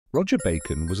Roger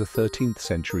Bacon was a 13th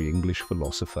century English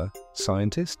philosopher,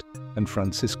 scientist, and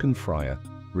Franciscan friar,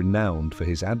 renowned for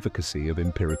his advocacy of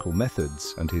empirical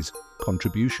methods and his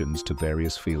contributions to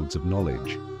various fields of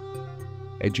knowledge.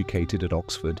 Educated at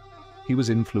Oxford, he was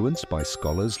influenced by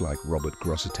scholars like Robert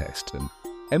Grosseteste and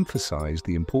emphasized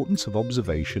the importance of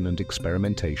observation and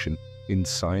experimentation in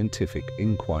scientific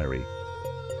inquiry.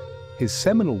 His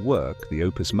seminal work, the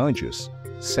Opus Majus,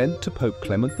 sent to Pope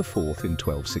Clement IV in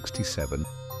 1267,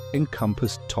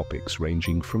 encompassed topics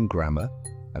ranging from grammar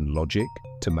and logic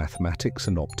to mathematics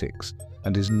and optics,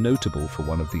 and is notable for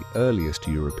one of the earliest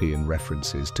European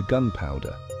references to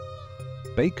gunpowder.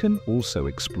 Bacon also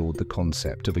explored the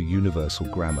concept of a universal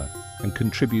grammar and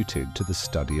contributed to the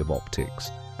study of optics,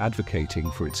 advocating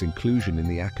for its inclusion in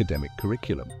the academic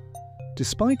curriculum.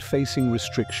 Despite facing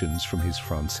restrictions from his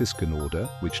Franciscan order,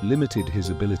 which limited his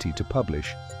ability to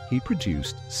publish, he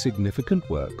produced significant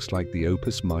works like the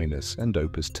Opus Minus and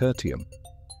Opus Tertium.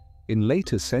 In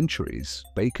later centuries,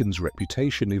 Bacon's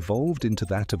reputation evolved into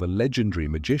that of a legendary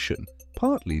magician,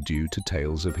 partly due to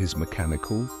tales of his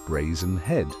mechanical, brazen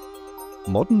head.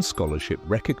 Modern scholarship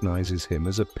recognizes him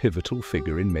as a pivotal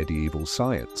figure in medieval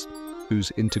science,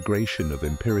 whose integration of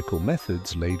empirical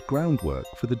methods laid groundwork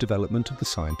for the development of the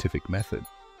scientific method.